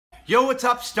Yo, what's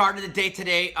up? Started the day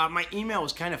today. My email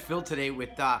was kind of filled today with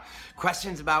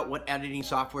questions about what editing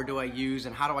software do I use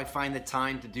and how do I find the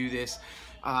time to do this,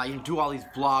 do all these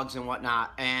vlogs and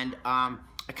whatnot. And I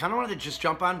kind of wanted to just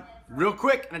jump on real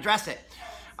quick and address it.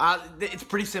 It's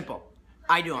pretty simple.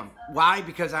 I do them. Why?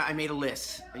 Because I made a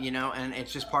list, and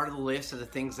it's just part of the list of the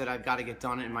things that I've got to get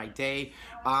done in my day.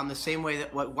 The same way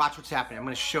that, watch what's happening. I'm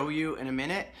going to show you in a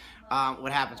minute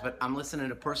what happens, but I'm listening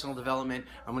to personal development.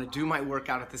 I'm going to do my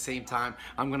workout at the same time.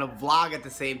 I'm going to vlog at the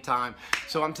same time.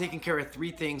 So I'm taking care of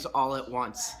 3 things all at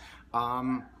once.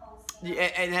 And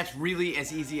that's really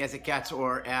as easy as it gets,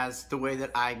 or as the way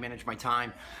that I manage my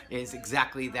time is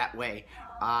exactly that way.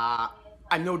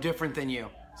 I'm no different than you.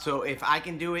 So if I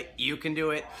can do it, you can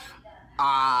do it.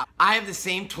 I have the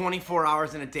same 24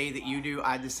 hours in a day that you do.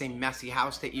 I have the same messy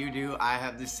house that you do. I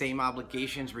have the same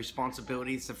obligations,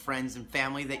 responsibilities to friends and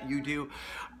family that you do.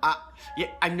 Yeah,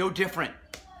 I'm no different.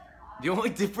 The only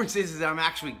difference is that I'm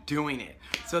actually doing it.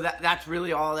 So that's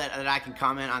really all that I can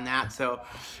comment on that. So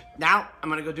now I'm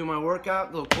gonna go do my workout,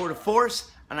 a little tour de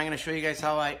force, and I'm gonna show you guys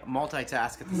how I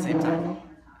multitask at the same time.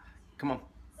 Come on.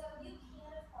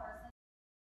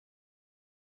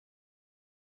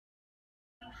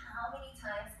 How many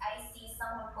times I see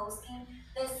someone posting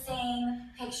the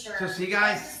same picture. So see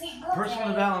guys, personal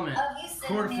development,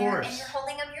 tour de force. And you're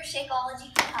holding up your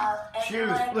Shakeology cup. And Shoes,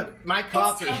 like, look, my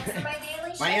coffee,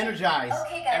 my Energize,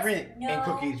 okay, guys, everything, no and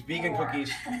cookies, vegan more.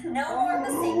 cookies. No more of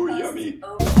the same Yummy.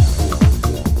 place.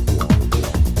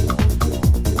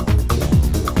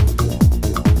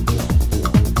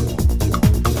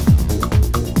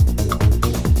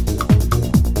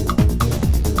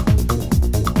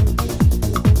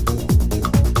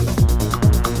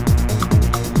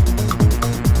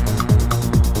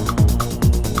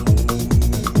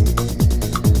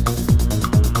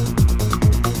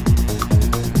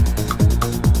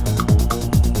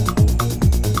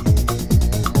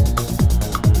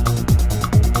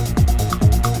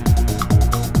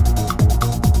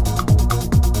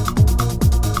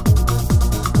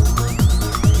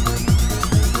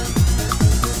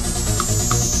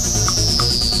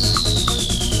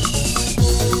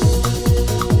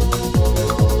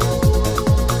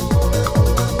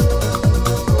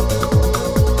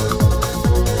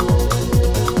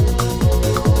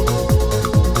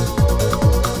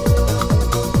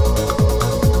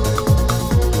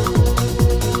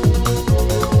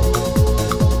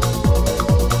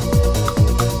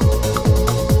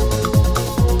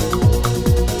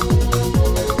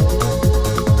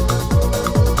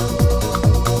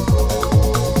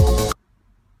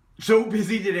 So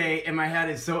busy today and my head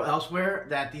is so elsewhere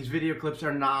that these video clips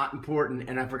are not important,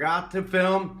 and I forgot to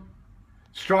film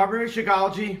strawberry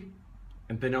Shakeology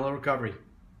and vanilla recovery.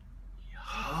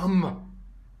 Yum.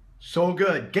 So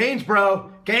good. Gains,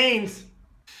 bro. Gains.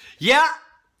 Yeah,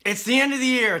 it's the end of the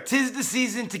year. 'Tis the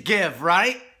season to give,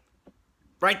 right?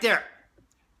 Right there.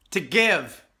 To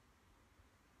give.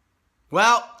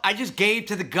 Well, I just gave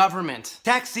to the government.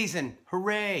 Tax season.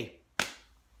 Hooray.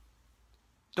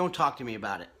 Don't talk to me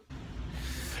about it.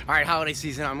 All right, holiday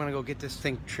season, I'm gonna go get this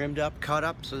thing trimmed up, cut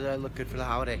up, so that I look good for the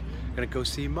holiday. I'm gonna go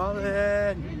see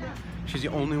Mullen. She's the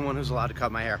only one who's allowed to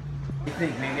cut my hair. You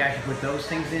think maybe I should put those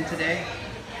things in today?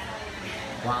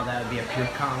 Wow, that would be a pure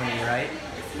comedy, right?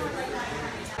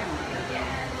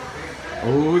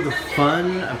 Oh, the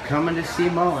fun of coming to see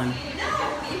Mullen.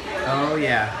 Oh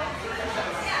yeah,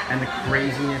 and the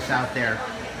craziness out there.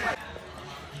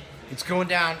 It's going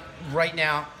down right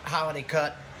now, holiday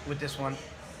cut with this one.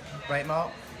 Right, Mo?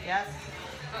 Yes.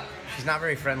 She's not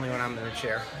very friendly when I'm in the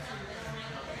chair.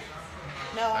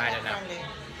 No, I I'm don't not know. friendly.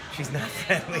 She's not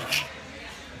friendly.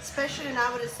 Especially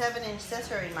now with a 7-inch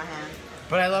scissor in my hand.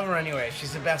 But I love her anyway.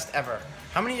 She's the best ever.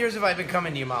 How many years have I been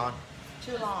coming to you, Molly?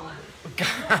 Too long.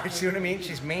 God, see what I mean?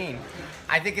 She's mean.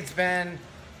 I think it's been,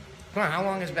 come on, how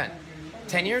long has it been?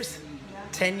 10 years?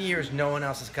 10 years no one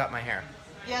else has cut my hair.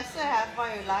 Yes, I have.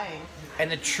 Why are you lying?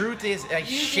 And the truth is, I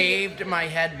shaved my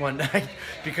head one night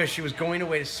because she was going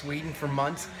away to Sweden for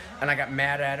months, and I got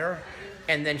mad at her.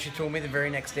 And then she told me the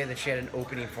very next day that she had an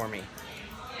opening for me.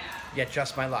 Yeah,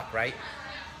 just my luck, right?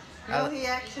 No, he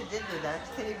actually did do that.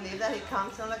 Can you believe that? He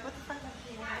comes and I'm like, what the fuck?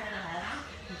 He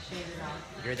shaved it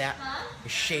off. You hear that? He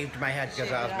shaved my head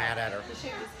because I was mad at her. He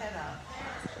shaved his head off.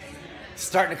 It's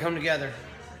starting to come together.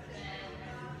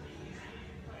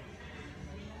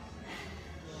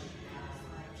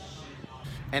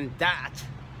 And that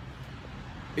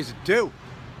is a do.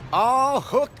 All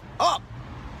hooked up.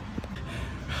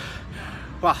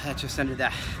 Well, that just ended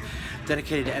that.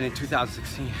 Dedicated to ending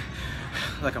 2016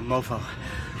 like a mofo.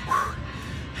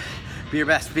 Be your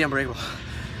best, be unbreakable.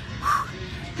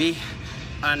 Be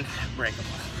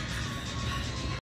unbreakable.